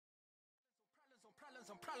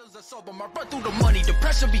Some problems are solved, I run through the money, the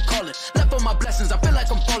pressure be calling. Left on my blessings, I feel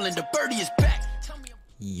like I'm falling. The birdie is back.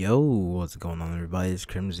 Yo, what's going on, everybody? It's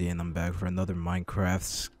Criimzy, and I'm back for another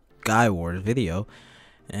Minecraft Skywars video.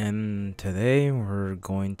 And today we're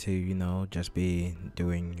going to, just be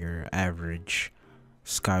doing your average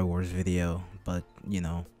Skywars video, but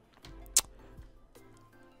yeah,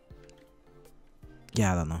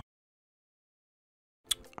 I don't know.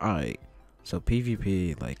 Alright, so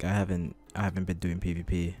PvP, like I haven't been doing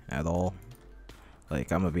PvP at all.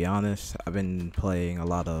 Like, I'm gonna be honest, I've been playing a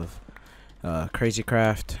lot of Crazy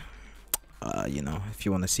Craft. If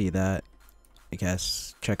you want to see that, I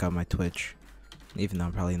guess check out my Twitch. Even though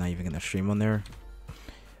I'm probably not even gonna stream on there.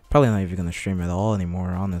 Probably not even gonna stream at all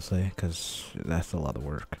anymore, honestly, because that's a lot of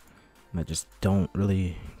work. I just don't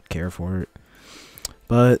really care for it.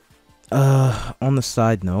 But on the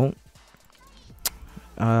side note,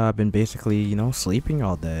 I've been basically, sleeping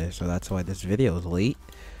all day, so that's why this video is late.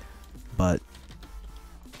 But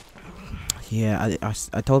yeah,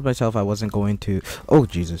 I told myself I wasn't going to. Oh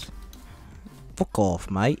Jesus! Fuck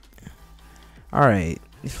off, mate. All right,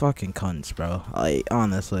 these fucking cunts, bro. Like,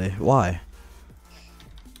 honestly, why?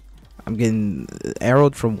 I'm getting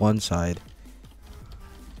arrowed from one side.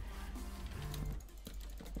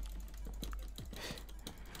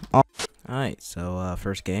 Alright, so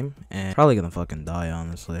first game, and probably gonna fucking die,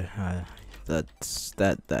 honestly.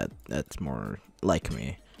 That's more like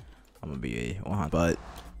me. I'm gonna be but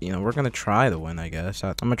we're gonna try to win, I guess.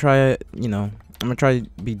 I'm gonna try it, I'm gonna try to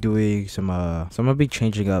be doing some so I'm gonna be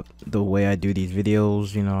changing up the way I do these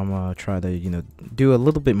videos. I'm gonna try to do a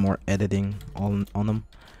little bit more editing on them,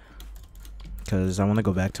 because I want to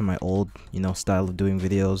go back to my old style of doing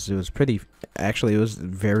videos. It was it was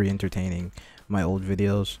very entertaining, my old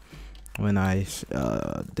videos when I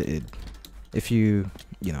did. If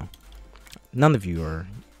none of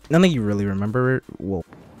you really remember it, well,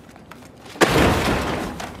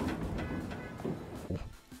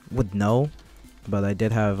 would know, but I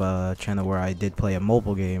did have a channel where I did play a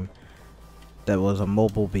mobile game that was a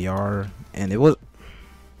mobile VR, and it was.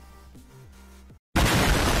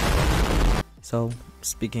 So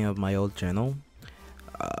speaking of my old channel,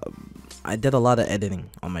 I did a lot of editing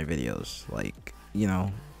on my videos, like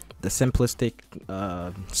the simplistic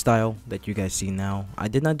style that you guys see now. I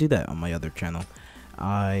did not do that on my other channel.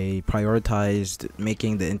 I prioritized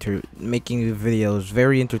making the videos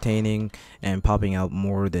very entertaining and popping out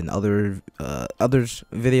more than others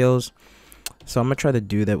videos. So I'm gonna try to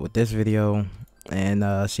do that with this video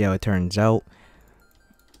and see how it turns out.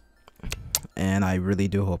 And I really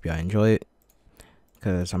do hope y'all enjoy it,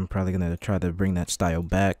 because I'm probably gonna try to bring that style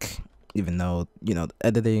back, even though the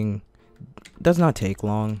editing does not take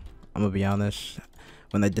long. I'm gonna be honest,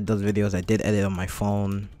 when I did those videos I did edit on my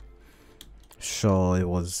phone, so it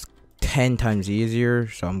was 10 times easier.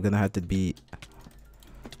 So I'm gonna have to be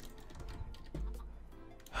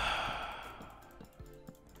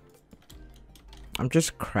I'm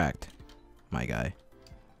just cracked, my guy.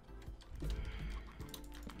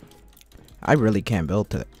 I really can't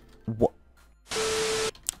build today. What?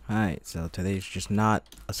 Alright, so today's just not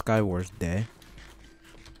a Skywars day.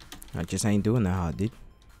 I just ain't doing that hard, dude.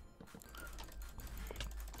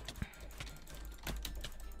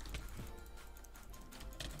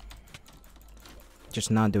 Just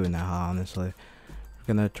not doing that hard, honestly. We're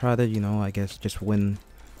gonna try to, I guess just win.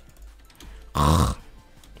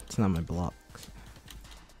 It's not my blocks.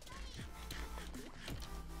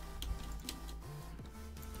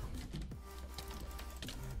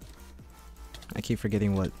 I keep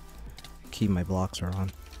forgetting what key my blocks are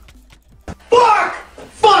on. Fuck!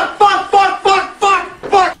 Fuck! Fuck! Fuck! Fuck! Fuck!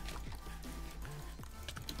 Fuck!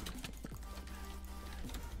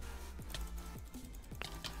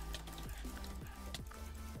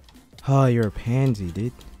 Oh, you're a pansy,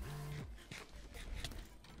 dude.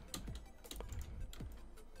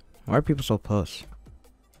 Why are people so puss?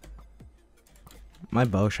 My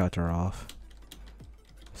bow shots are off,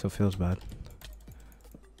 so it feels bad.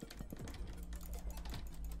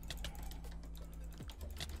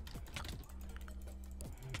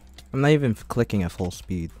 I'm not even clicking at full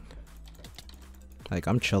speed. Like,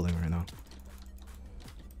 I'm chilling right now.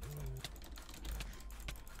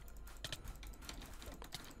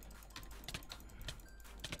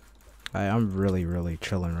 I'm really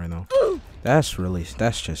chilling right now. That's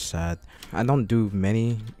just sad. I don't do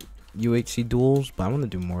many UHC duels, but I want to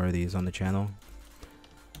do more of these on the channel.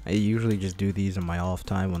 I usually just do these in my off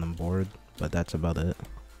time when I'm bored, but that's about it.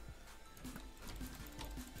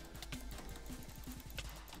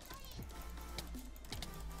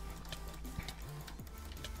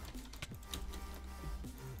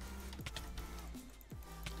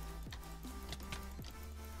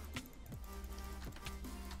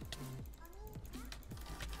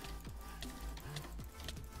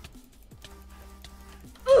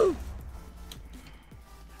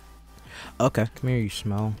 Okay, come here, you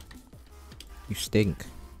smell. You stink.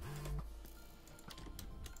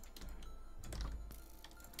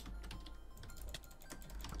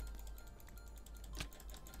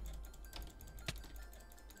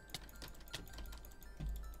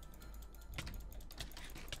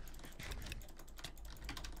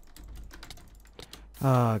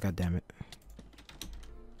 Oh, god damn it.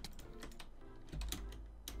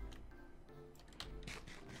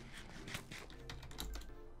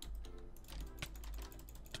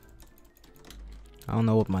 I don't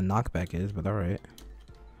know what my knockback is, but alright.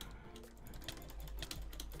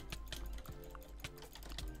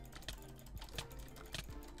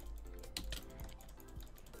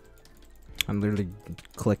 I'm literally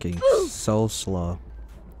clicking so slow.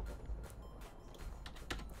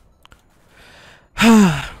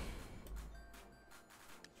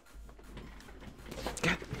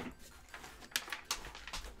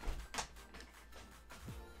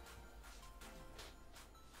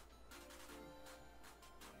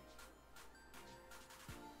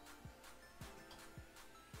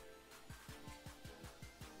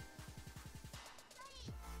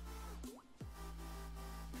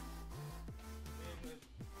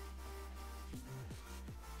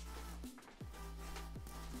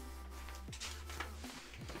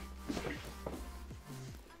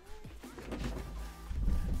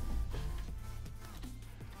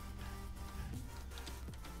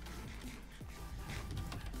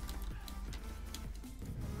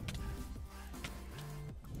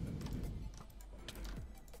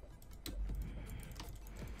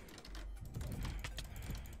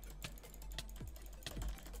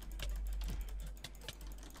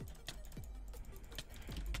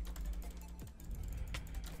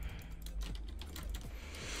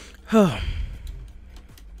 Huh?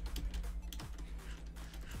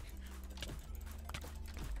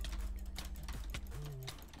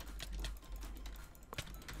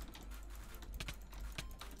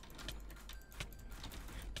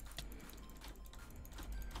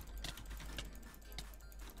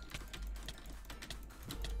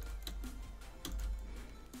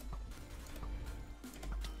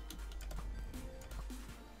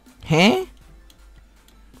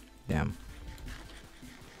 Damn.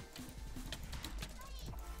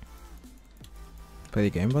 Play the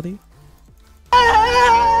game, buddy?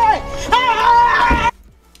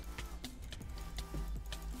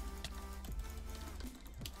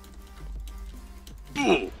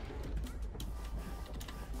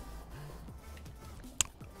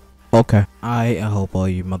 Okay. I hope all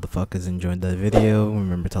you motherfuckers enjoyed the video.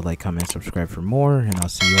 Remember to like, comment, subscribe for more, and I'll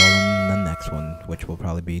see you all in the next one, which will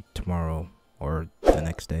probably be tomorrow or the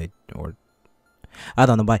next day, or I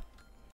don't know. Bye.